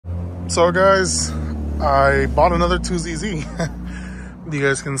So guys, I bought another 2ZZ. You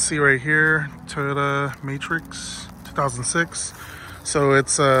guys can see right here, Toyota Matrix 2006. So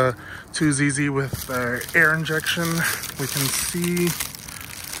it's a 2ZZ with air injection. We can see,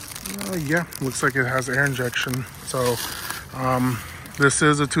 yeah, looks like it has air injection. So this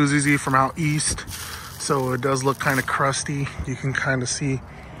is a 2ZZ from out east. So it does look kind of crusty. You can kind of see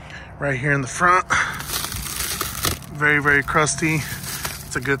right here in the front. Very, very crusty.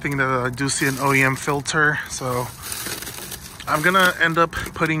 It's a good thing that I do see an OEM filter. So I'm gonna end up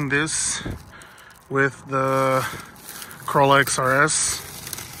putting this with the Corolla XRS,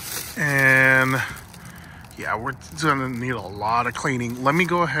 and yeah, we're gonna need a lot of cleaning. Let me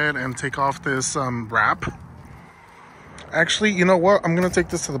go ahead and take off this wrap. Actually, you know what? I'm gonna take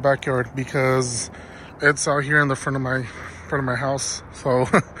this to the backyard because it's out here in the front of my house. So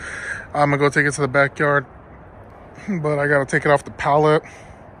I'm gonna go take it to the backyard, but I gotta take it off the pallet.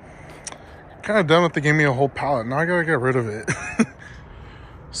 Kind of done with they gave me a whole pallet. Now I gotta get rid of it.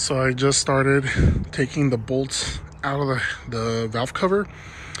 So I just started taking the bolts out of the valve cover,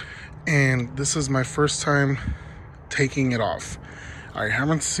 and this is my first time taking it off. I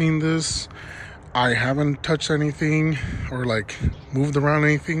haven't seen this. I haven't touched anything or like moved around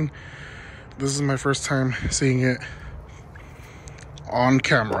anything. This is my first time seeing it on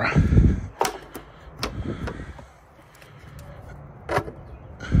camera.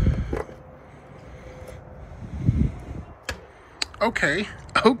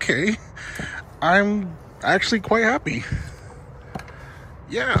 Okay. I'm actually quite happy.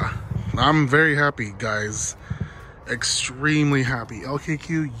 Yeah, I'm very happy, guys. Extremely happy.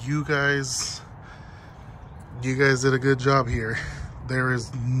 LKQ, you guys did a good job here. There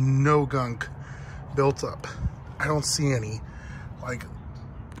is no gunk built up. I don't see any. Like,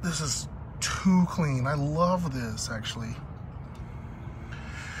 this is too clean. I love this, actually.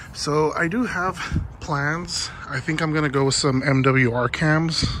 So I do have plans. I think I'm gonna go with some MWR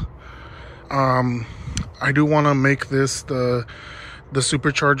cams. I do want to make this the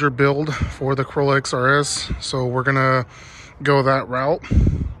supercharger build for the Corolla XRS, so we're gonna go that route.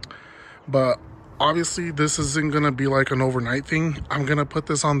 But obviously this isn't gonna be like an overnight thing. I'm gonna put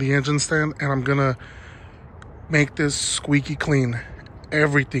this on the engine stand and I'm gonna make this squeaky clean.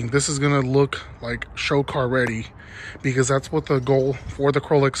 Everything. This is gonna look like show car ready, because that's what the goal for the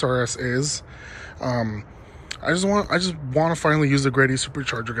Corolla XRS is. I just want to finally use the Grady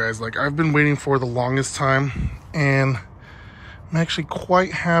supercharger, guys. Like, I've been waiting for the longest time, and I'm actually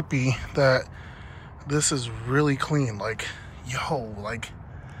quite happy that this is really clean. Like, yo, like,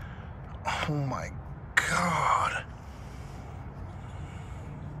 oh my god,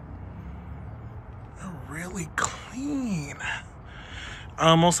 they're really clean.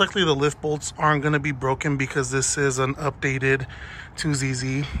 Most likely the lift bolts aren't going to be broken because this is an updated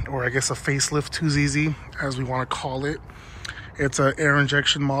 2ZZ, or I guess a facelift 2ZZ, as we want to call it. It's an air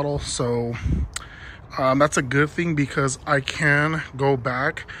injection model, so that's a good thing because I can go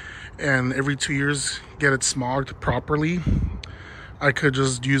back and every 2 years get it smogged properly. I could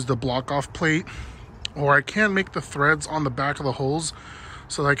just use the block off plate, or I can make the threads on the back of the hose,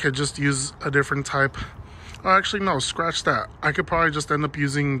 so I could just use a different type. Actually, no, scratch that. I could probably just end up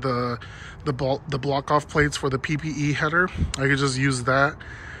using the block off plates for the PPE header. I could just use that,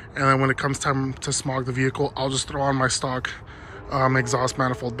 and then when it comes time to smog the vehicle, I'll just throw on my stock exhaust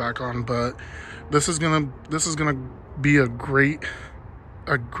manifold back on. But this is gonna be a great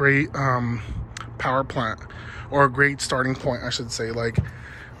power plant, or a great starting point, I should say. Like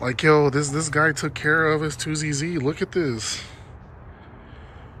yo, this guy took care of his 2ZZ. Look at this.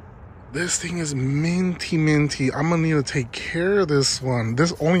 This thing is minty. I'm gonna need to take care of this one.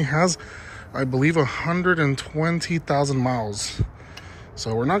 This only has, I believe, 120,000 miles.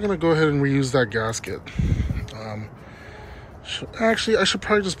 So we're not gonna go ahead and reuse that gasket. Actually, I should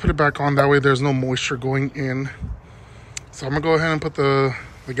probably just put it back on. That way there's no moisture going in. So I'm gonna go ahead and put the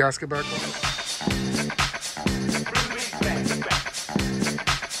gasket back on.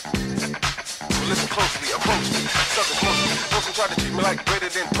 Listen closely, approach me, sucker closely. Person tried to treat me like greater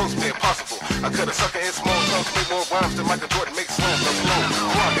than toast me impossible. I cut a sucker in small chunks, make more rhymes than Michael Jordan makes slams. I'm slow,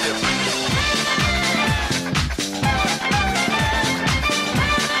 prerogative.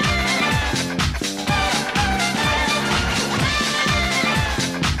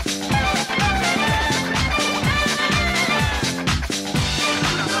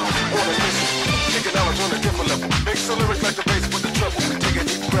 Mix the lyrics like the bass with the treble. Take a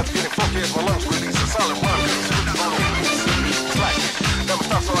deep breath, getting funky as my lungs release a solid rhyme. Slack. Never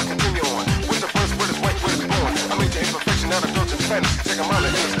stop, so I continue on. With the first word is white, word is born. I made your imperfection out of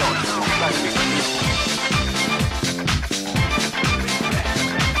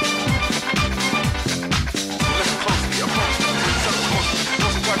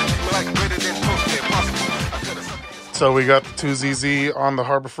So we got the 2ZZ on the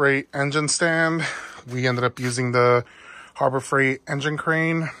Harbor Freight engine stand. We ended up using the Harbor Freight engine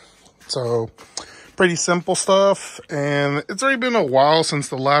crane. So pretty simple stuff. And it's already been a while since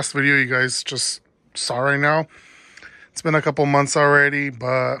the last video you guys just saw right now. It's been a couple months already,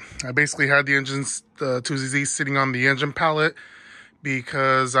 but I basically had the 2ZZ sitting on the engine pallet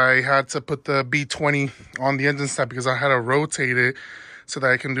because I had to put the B20 on the engine stand because I had to rotate it so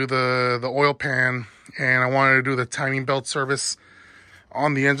that I can do the oil pan, and I wanted to do the timing belt service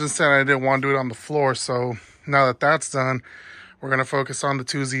on the engine stand. I didn't want to do it on the floor. So now that that's done, we're going to focus on the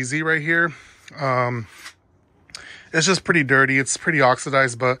 2ZZ right here. It's just pretty dirty. It's pretty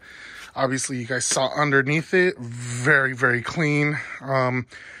oxidized, but obviously you guys saw underneath it, very, very clean.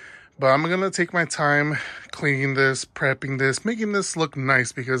 But I'm going to take my time cleaning this, prepping this, making this look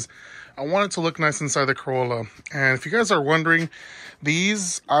nice because I want it to look nice inside the Corolla. And if you guys are wondering,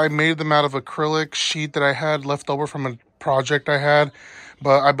 these, I made them out of acrylic sheet that I had left over from a project I had.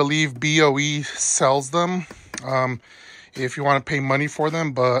 But I believe BOE sells them if you want to pay money for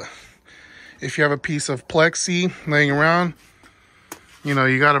them. But if you have a piece of plexi laying around, you know,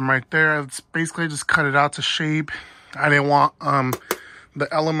 you got them right there. It's basically just cut it out to shape. I didn't want the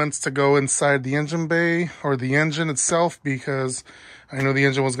elements to go inside the engine bay or the engine itself because I know the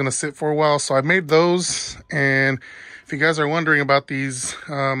engine was going to sit for a while. So I made those. And if you guys are wondering about these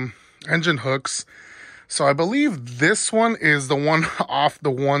engine hooks, so I believe this one is the one off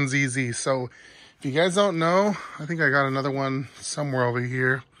the 2ZZ. So if you guys don't know, I think I got another one somewhere over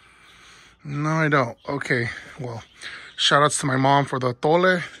here. No, I don't. Okay, well, shout outs to my mom for the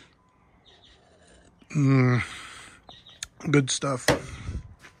tole. Good stuff.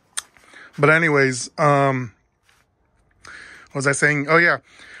 But anyways, what was I saying? Oh yeah,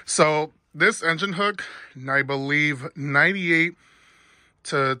 so this engine hook, I believe 98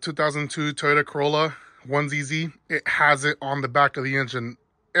 to 2002 Toyota Corolla 2ZZ, it has it on the back of the engine.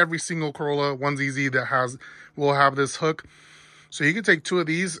 Every single Corolla 2ZZ that will have this hook. So you can take two of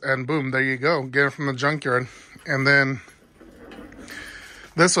these and boom, there you go. Get it from the junkyard. And then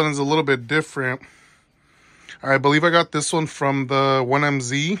this one is a little bit different. I believe I got this one from the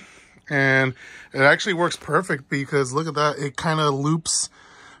 1MZ. And it actually works perfect because look at that. It kind of loops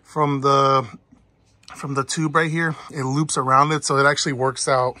from the tube right here. It loops around it. So it actually works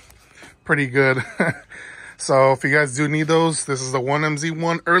out pretty good. So if you guys do need those, this is the 1MZ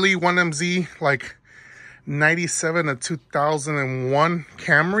one. Early 1MZ, like 97 to 2001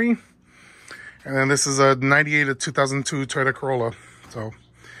 Camry. And then this is a 98 to 2002 Toyota Corolla. So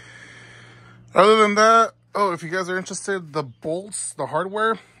other than that, oh, if you guys are interested, the bolts, the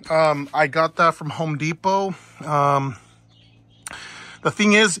hardware, I got that from Home Depot. The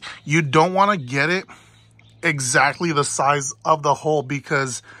thing is, you don't want to get it exactly the size of the hole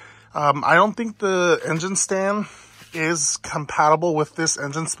because I don't think the engine stand is compatible with this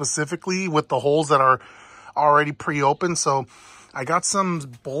engine specifically with the holes that are already pre-opened. So I got some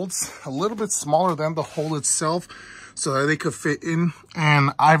bolts a little bit smaller than the hole itself so that they could fit in.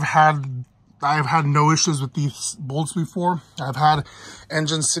 And I've had no issues with these bolts before. I've had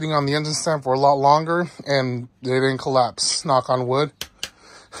engines sitting on the engine stand for a lot longer and they didn't collapse. Knock on wood.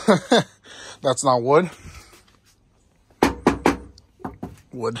 That's not wood.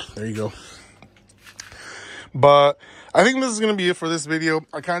 Wood. There you go. But I think this is going to be it for this video.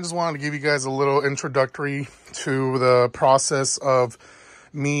 I kind of just wanted to give you guys a little introductory to the process of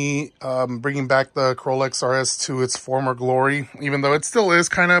me bringing back the Corolla XRS to its former glory, even though it still is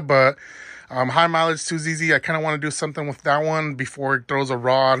kind of, but high mileage 2ZZ, I kind of want to do something with that one before it throws a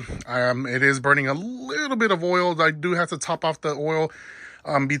rod. It is burning a little bit of oil. I do have to top off the oil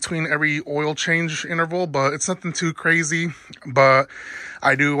between every oil change interval, but it's nothing too crazy. But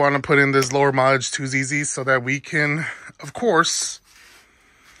I do want to put in this lower mileage 2ZZ so that we can, of course,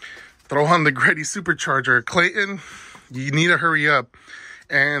 throw on the Gretty supercharger. Clayton, you need to hurry up.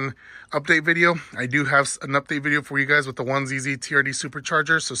 And update video, I do have an update video for you guys with the 2ZZ TRD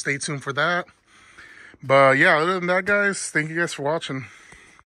supercharger, so stay tuned for that. But yeah, other than that, guys, thank you guys for watching.